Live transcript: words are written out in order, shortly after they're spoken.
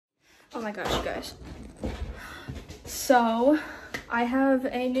Oh my gosh, you guys. So, I have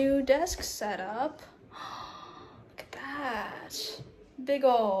a new desk set up. Look at that. Big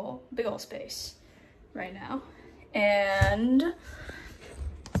ol' space right now. And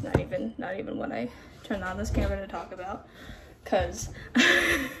it's not even what I turned on this camera to talk about, because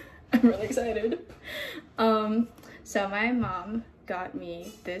I'm really excited. So my mom got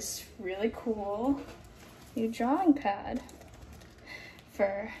me this really cool new drawing pad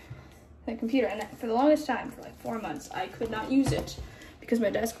for the computer, and for the longest time, for like 4 months, I could not use it because my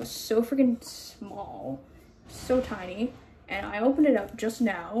desk was so freaking small, so tiny, and I opened it up just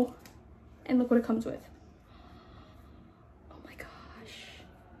now, and look what it comes with. Oh my gosh.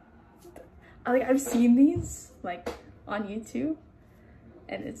 I've seen these like on YouTube,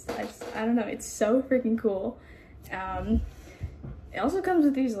 and I don't know, it's so freaking cool. It also comes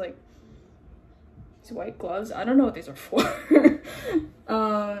with these like these white gloves. I don't know what these are for.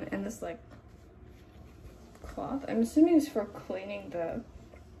 And this like cloth. I'm assuming it's for cleaning the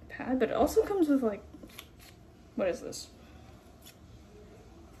pad, but it also comes with like, what is this?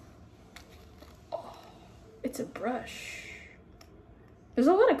 Oh, it's a brush. There's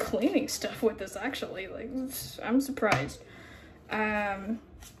a lot of cleaning stuff with this actually. Like, I'm surprised.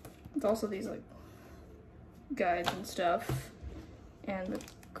 It's also these like guides and stuff, and the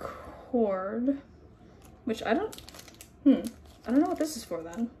cord, which I don't know what this is for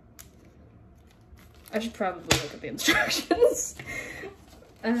then. I should probably look at the instructions.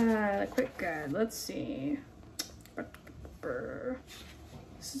 Quick guide, let's see.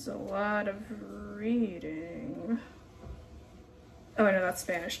 This is a lot of reading. Oh no, that's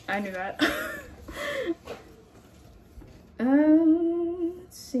Spanish. I knew that.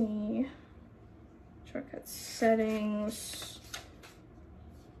 Let's see. Shortcut settings.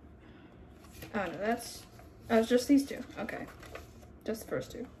 Oh no, that's, oh, it's just these two. Okay. Just the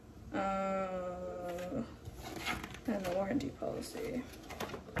first two. And the warranty policy.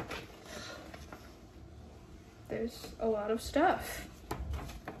 There's a lot of stuff.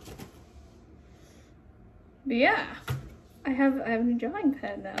 But yeah, I have a new drawing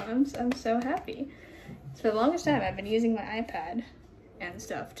pad now. I'm so happy. So for the longest time, I've been using my iPad and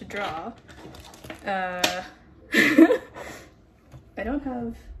stuff to draw. I don't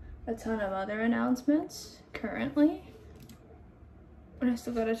have a ton of other announcements currently, but I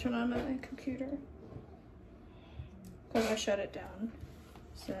still gotta turn on my computer because I shut it down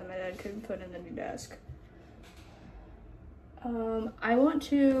so that my dad could put in the new desk. I want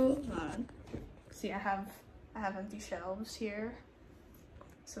to see. I have empty shelves here.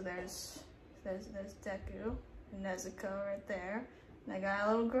 So there's Deku and Nezuko right there, and I got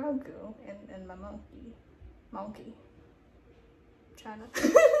a little Grogu and my monkey. China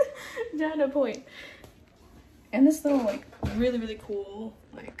point. And this little like really cool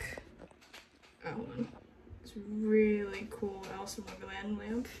like, oh, hold on. It's really cool Alice in Wonderland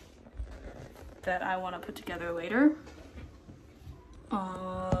lamp that I want to put together later.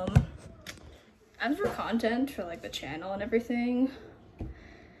 As for content for like the channel and everything,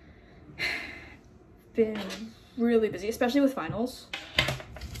 been really busy, especially with finals.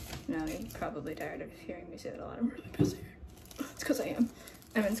 Now you're probably tired of hearing me say that a lot. I'm really busy. It's because I am.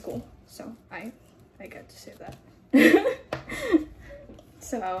 I'm in school, so I get to say that.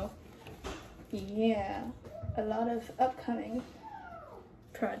 So yeah, a lot of upcoming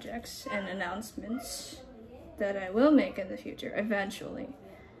projects and announcements that I will make in the future eventually,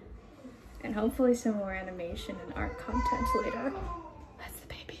 and hopefully some more animation and art content later. That's the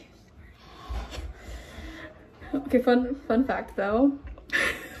baby. Okay, fun fact though.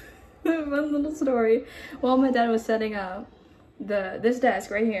 Fun little story. While my dad was setting up this desk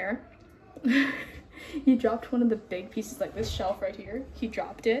right here, he dropped one of the big pieces, like this shelf right here. He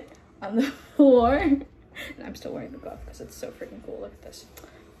dropped it on the floor, and I'm still wearing the glove because it's so freaking cool. Look at this.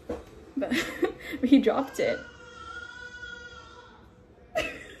 But he dropped it,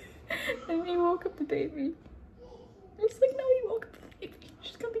 and he woke up the baby. I was like, no, he woke up the baby.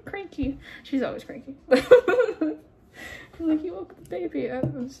 She's gonna be cranky. She's always cranky. I'm like, you woke up the baby.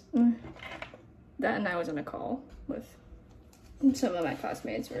 That, and I was on a call with some of my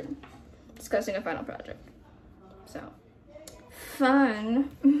classmates. Were discussing a final project. So, fun.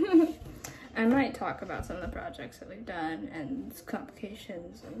 I might talk about some of the projects that we've done and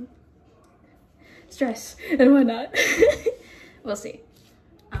complications and stress and whatnot. We'll see.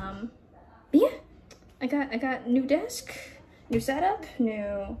 Yeah, I got new desk, new setup,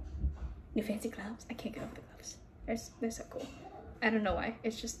 new fancy gloves. I can't get over the gloves. They're so cool. I don't know why.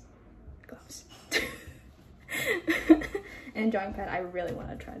 It's just gloves. And drawing pad. I really want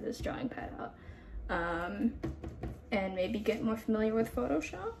to try this drawing pad out. And maybe get more familiar with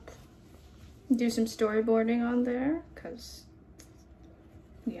Photoshop. do some storyboarding on there, because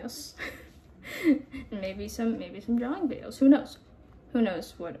yes. And maybe some drawing videos. Who knows? Who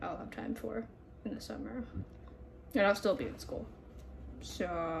knows what I'll have time for in the summer. And I'll still be in school.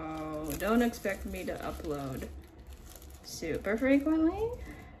 So don't expect me to upload super frequently.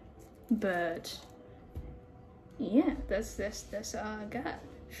 But yeah, that's all I got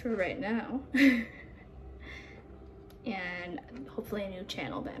for right now. And hopefully a new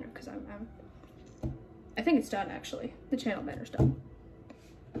channel banner, because I think it's done actually. The channel banner's done.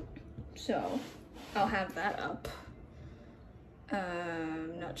 So I'll have that up.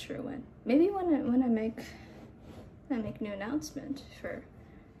 Not sure when. Maybe when I make new announcement for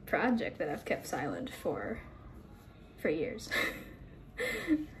project that I've kept silent for years.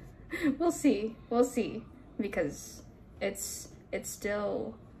 We'll see, because it's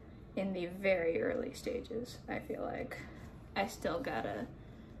still in the very early stages. I feel like I still gotta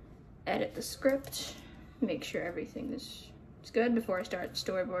edit the script, make sure everything is good before I start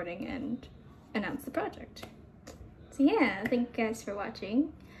storyboarding and announce the project. So yeah, thank you guys for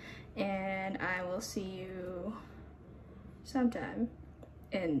watching, and I will see you sometime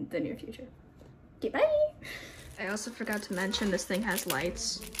in the near future. Okay, bye! I also forgot to mention this thing has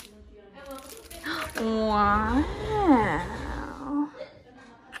lights. Wow!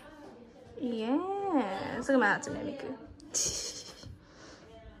 Yes, look at my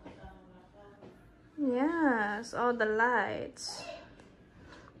Yes, all the lights.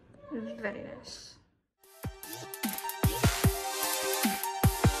 Very nice.